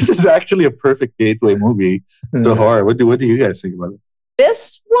 this is actually a perfect gateway movie to horror. What do you guys think about it?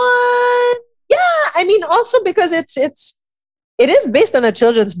 this one, yeah. I mean, also because it is based on a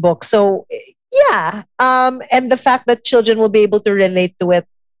children's book, so yeah. And the fact that children will be able to relate to it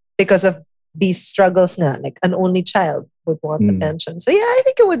because of these struggles now, like an only child would want attention. So yeah, I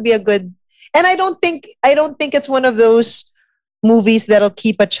think it would be a good. And I don't think it's one of those movies that'll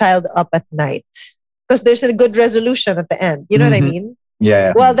keep a child up at night because there's a good resolution at the end. You know what I mean?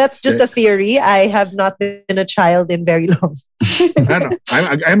 Yeah. Well, that's just a theory. I have not been a child in very long.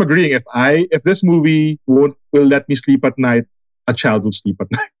 I'm agreeing. If this movie will let me sleep at night, a child will sleep at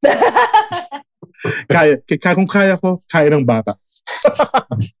night. Kung kaya ko, kaya ng bata.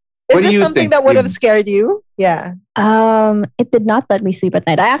 Is What do this you something think, that would have Eunice? scared you? Yeah. It did not let me sleep at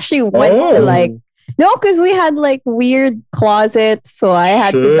night. I actually went to like no, because we had like weird closets, so I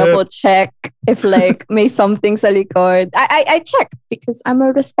had to Shit. double check if like may something sa likod. I checked because I'm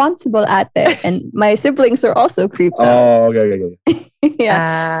a responsible ate, and my siblings are also creeped out. Oh, okay.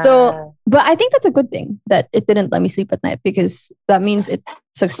 Yeah. So, but I think that's a good thing that it didn't let me sleep at night because that means it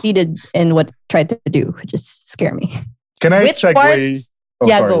succeeded in what it tried to do, which is scare me. Can I Which segue? parts? Oh,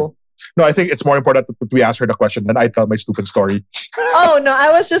 Yeah, sorry. go. No, I think it's more important that we ask her the question than I tell my stupid story. Oh no,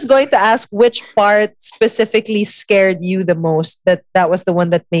 I was just going to ask which part specifically scared you the most. That was the one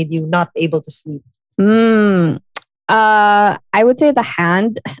that made you not able to sleep. I would say the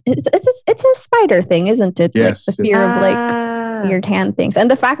hand. It's a spider thing, isn't it? Yes, Like the fear of like weird hand things. And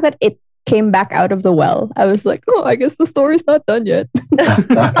the fact that it came back out of the well, I was like, oh, I guess the story's not done yet.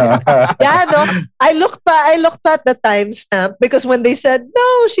 Yeah, no. I looked at the timestamp because when they said,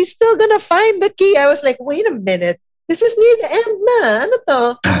 no, she's still gonna find the key, I was like, wait a minute. This is near the end na. Ano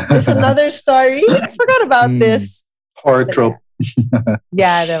to? There's another story. I forgot about this. Horror trope.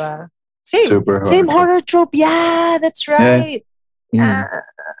 Yeah, diba? Same Super horror trope. Yeah, that's right.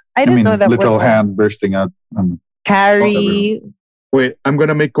 I didn't know that literal was hand bursting out. Carrie. Wait, I'm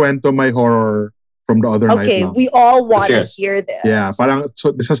gonna make kwento my horror from the other night. Okay, now. we all want to Yes. hear this. Yeah, parang,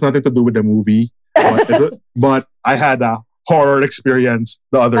 so this has nothing to do with the movie, but I had a horror experience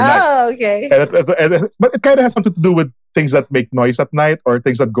the other night. Oh, okay. But it kind of has something to do with things that make noise at night or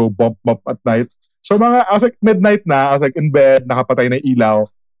things that go bump at night. So I was like midnight na, I was like in bed, nakapatay na ilaw.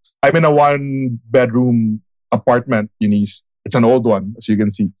 I'm in a 1-bedroom apartment, Eunice. It's an old one, as you can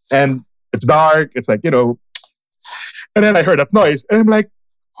see. And it's dark, it's like, and then I heard that noise and I'm like,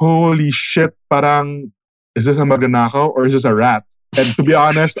 holy shit, parang, is this a magnanakaw or is this a rat? And to be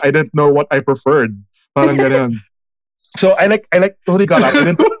honest, I didn't know what I preferred. Parang ganun. So I totally got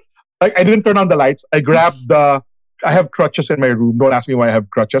up. I didn't turn on the lights. I have crutches in my room. Don't ask me why I have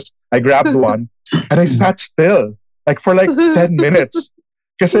crutches. I grabbed one and I sat still for 10 minutes.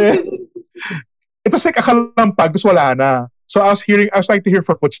 Kasi it was like a kalampag, tapos wala na. So I was trying to hear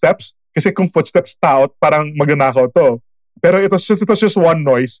for footsteps. Kasi kung footsteps taot, parang magnanakaw to. Pero it was just one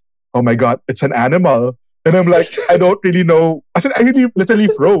noise. Oh my God, it's an animal. And I'm like, I don't really know. I really literally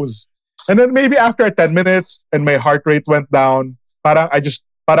froze. And then maybe after 10 minutes and my heart rate went down,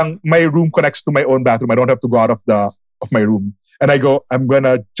 parang my room connects to my own bathroom. I don't have to go out of my room. And I go, I'm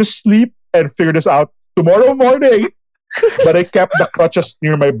gonna just sleep and figure this out tomorrow morning. But I kept the crutches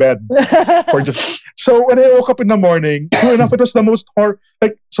near my bed so when I woke up in the morning, sure enough, it was the most horror.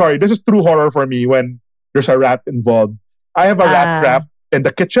 Sorry, this is true horror for me when there's a rat involved. I have a rat trap in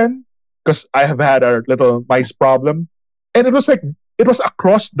the kitchen because I have had a little mice problem, and it was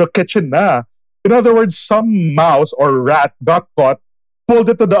across the kitchen na. In other words, some mouse or rat got caught, pulled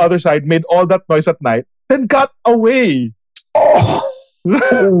it to the other side, made all that noise at night, then got away.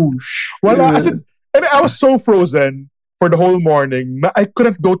 Wala, and I was so frozen for the whole morning na I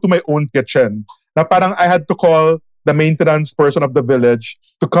couldn't go to my own kitchen. Na parang I had to call the maintenance person of the village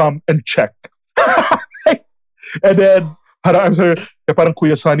to come and check. And then, I'm sorry, parang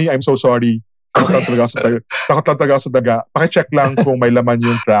Kuya Sunny, I'm so sorry. Takot lang talaga sa daga. Pakicheck lang kung may laman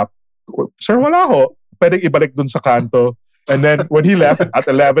yung trap. Sir, wala ho. Pwedeng ibalik dun sa kanto. And then, when he left at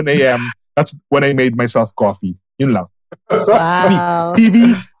 11 a.m., that's when I made myself coffee. Yun lang. Wow.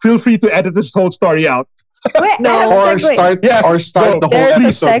 TV, feel free to edit this whole story out. Wait, No. I have a Or segue. start the whole There's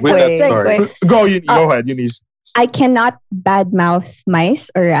a episode with that segue. story. Go ahead, Eunice. I cannot badmouth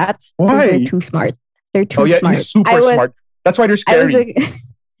mice or rats. Why? They're too smart. They're too Oh yeah, smart. he's super I was- smart. That's why they're I was scary. a,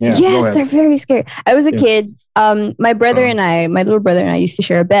 Yeah, go yes, ahead. they're very scary. I was a Yeah. kid. My brother and my little brother and I used to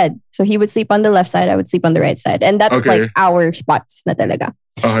share a bed. So he would sleep on the left side, I would sleep on the right side. And that's Okay. like our spots na talaga.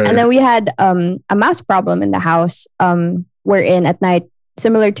 Okay. And then we had a mouse problem in the house. Wherein at night,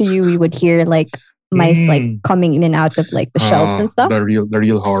 similar to you, we would hear like mice like coming in and out of like the shelves and stuff. The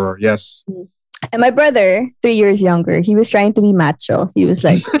real horror. Yes. And my brother, 3 years younger, he was trying to be macho. He was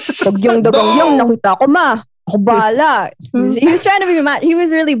like, "Dugyong, nakita ko ma. Ako bahala." He was trying to be macho. He was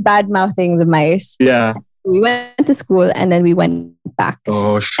really bad mouthing the mice. Yeah. We went to school and then we went back.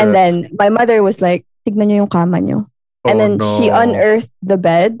 Oh shit. And then my mother was like, "Tignan niyo yung kama niyo." And Oh, then she no. unearthed the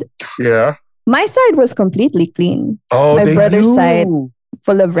bed. Yeah. My side was completely clean, Oh, My they brother's knew. side.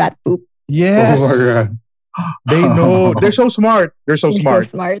 full of rat poop. Yes. Oh, They know. They're so smart. They're so They're smart.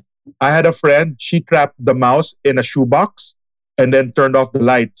 so smart. I had a friend, she trapped the mouse in a shoebox and then turned off the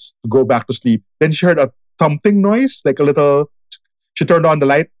lights to go back to sleep. Then she heard a thumping noise, like a little. She turned on the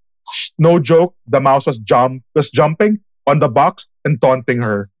light. No joke, the mouse was jumping on the box and taunting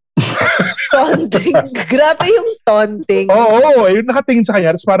her. Taunting. Grabe yung taunting. Oh, yung nakatingin sa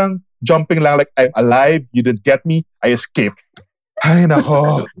kanya, it's parang jumping lang like, I'm alive, you didn't get me, I escaped. Ay,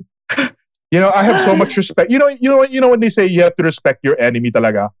 nako. I have so much respect. You know when they say you have to respect your enemy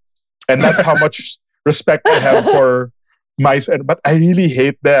talaga. And that's how much respect I have for mice. But I really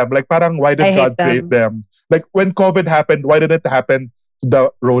hate them. Like parang, why did I hate God create them? Like when COVID happened, why did it happen to the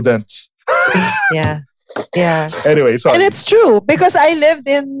rodents? Yeah. Yeah. Anyway, sorry. And it's true because I lived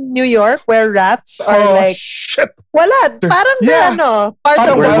in New York where rats are like shit. wala, parang Yeah. part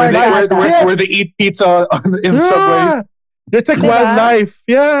of the Where Where, they- barkada. Yes. where they eat pizza in Subway. Yeah. It's like Diba? wildlife.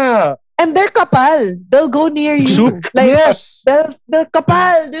 Yeah. And they're kapal. They'll go near you. Soup. Like Yes. they're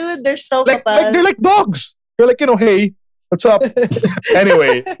kapal, dude. They're so Like kapal. they're like dogs. You're like, hey, what's up?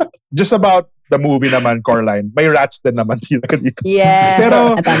 Anyway, just about the movie naman, Coraline, may rats din naman dito. Yeah.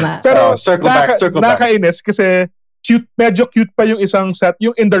 Pero circle back. Nakainis kasi medyo cute pa yung isang set.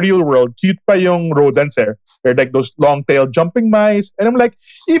 Yung in the real world, cute pa yung rodents there. They're like those long-tailed jumping mice. And I'm like,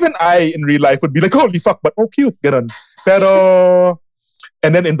 even I in real life would be like, holy fuck, but oh cute. Ganun. Pero,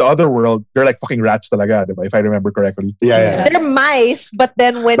 and then in the other world, they're like fucking rats talaga, diba? If I remember correctly. Yeah. They're mice, but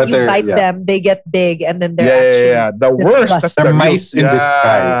then when you bite them, they get big and then they're actually The worst. They're mice in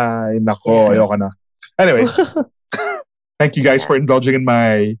disguise. Ay, nako, ayoko na. Anyway, thank you guys for indulging in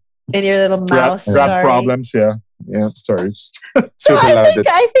my your little mouse rat problems. Yeah, sorry. So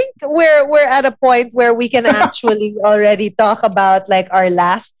I think we're at a point where we can actually already talk about like our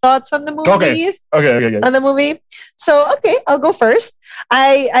last thoughts on the movies. Okay. On the movie. So I'll go first.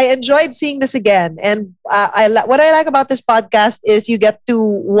 I enjoyed seeing this again, and what I like about this podcast is you get to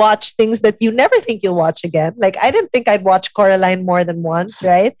watch things that you never think you'll watch again. Like I didn't think I'd watch Coraline more than once,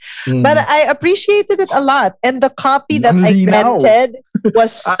 right? But I appreciated it a lot, and the copy that I rented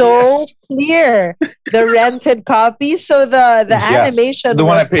was so clear. The rented copy, so the animation the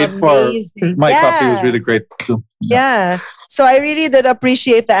one was I paid amazing. for my copy was really great too. Yeah. So I really did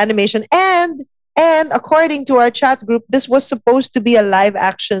appreciate the animation, and according to our chat group, this was supposed to be a live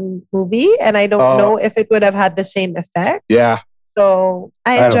action movie, and I don't know if it would have had the same effect. Yeah. So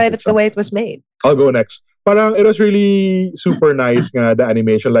I enjoyed it the way it was made. I'll go next. Parang it was really super nice nga, the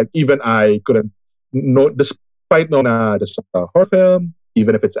animation. Like even I couldn't know, despite knowing na this is a horror film,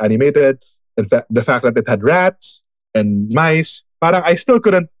 even if it's animated, in fact, the fact that it had rats and mice, parang I still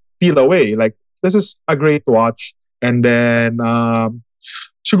couldn't peel away. Like this is a great watch. And then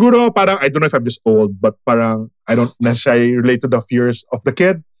siguro parang I don't know if I'm just old, but parang I don't necessarily relate to the fears of the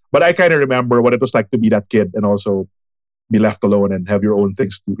kid, but I kind of remember what it was like to be that kid and also be left alone and have your own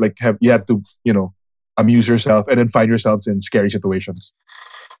things to like have. You had to, amuse yourself and then find yourselves in scary situations.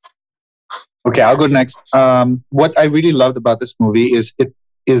 Okay, I'll go next. What I really loved about this movie is it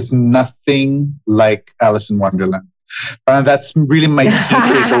is nothing like Alice in Wonderland. That's really my key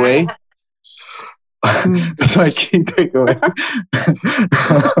takeaway. That's my key takeaway.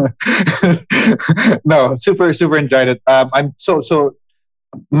 No, super enjoyed it. I'm so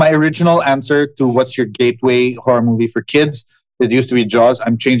my original answer to what's your gateway horror movie for kids, it used to be Jaws.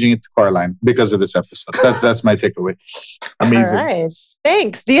 I'm changing it to Coraline because of this episode. That's my takeaway. Amazing. All right.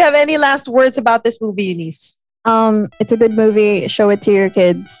 Thanks. Do you have any last words about this movie, Eunice? It's a good movie. Show it to your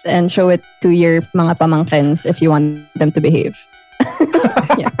kids and show it to your mga pamangkins if you want them to behave.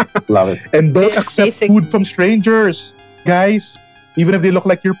 Yeah. Love it. And don't accept food from strangers, guys. Even if they look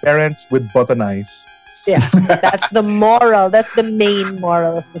like your parents with button eyes. Yeah, that's the moral. That's the main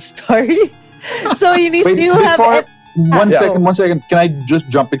moral of the story. So Eunice, do you have... One second. Can I just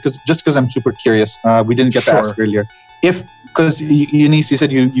jump in? Because I'm super curious. We didn't get to ask earlier. Because Eunice, you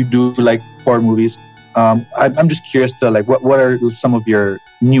said you do like horror movies. I'm just curious to like what are some of your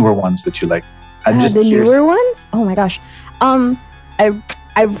newer ones that you like? I'm just the curious. Newer ones? Oh my gosh. I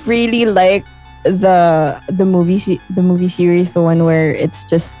really like the movie series, the one where it's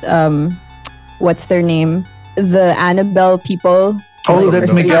just what's their name? The Annabelle people. Oh,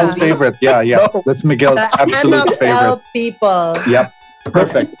 that's Miguel's favorite. Yeah. No. That's Miguel's absolute favorite. Annabelle people. Yep.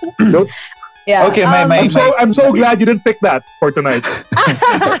 Perfect. Yeah. Okay, I'm so glad you didn't pick that for tonight.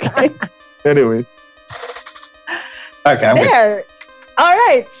 Okay. Anyway. Okay, I'm there. good. All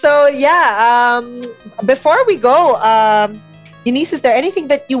right. So before we go, Eunice, is there anything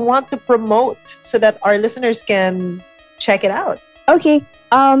that you want to promote so that our listeners can check it out? Okay.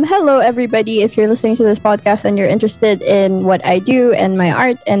 Hello, everybody. If you're listening to this podcast and you're interested in what I do and my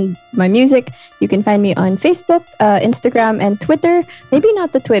art and my music, you can find me on Facebook, Instagram, and Twitter. Maybe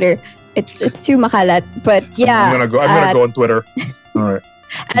not the Twitter. It's too makalat. But yeah. I'm gonna go on Twitter. All right.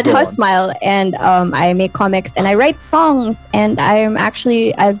 At Husmile, and I make comics and I write songs. And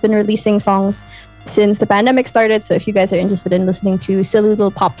I've been releasing songs since the pandemic started. So if you guys are interested in listening to silly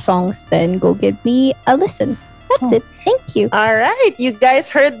little pop songs, then go give me a listen. That's it. Thank you. All right. You guys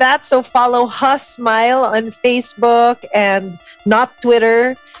heard that. So follow Husmile on Facebook and not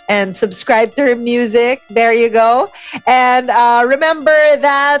Twitter, and subscribe to her music. There you go. And remember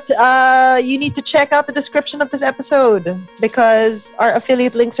that you need to check out the description of this episode because our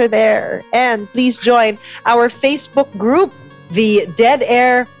affiliate links are there. And please join our Facebook group, the Dead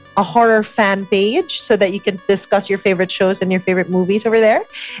Air, a horror fan page, so that you can discuss your favorite shows and your favorite movies over there.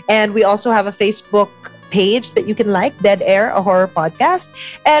 And we also have a Facebook page that you can like, Dead Air, a horror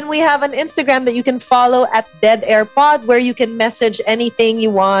podcast. And we have an Instagram that you can follow at Dead Air Pod, where you can message anything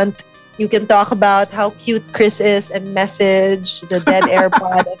you want, You can talk about how cute Chris is and message the Dead Air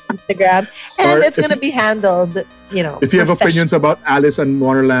Pod on Instagram. And Or it's if going to be handled, If you have opinions about Alice in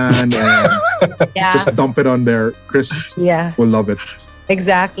Wonderland, just dump it on there. Chris will love it.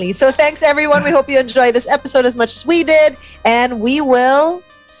 Exactly. So thanks, everyone. We hope you enjoyed this episode as much as we did. And we will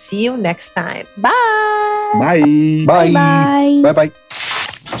see you next time. Bye. Bye. Bye. Bye. Bye-bye.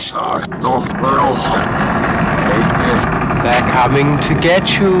 They're coming to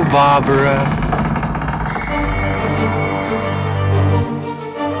get you, Barbara.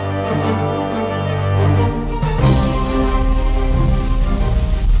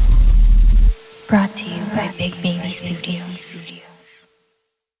 Brought to you by Big Baby Studios.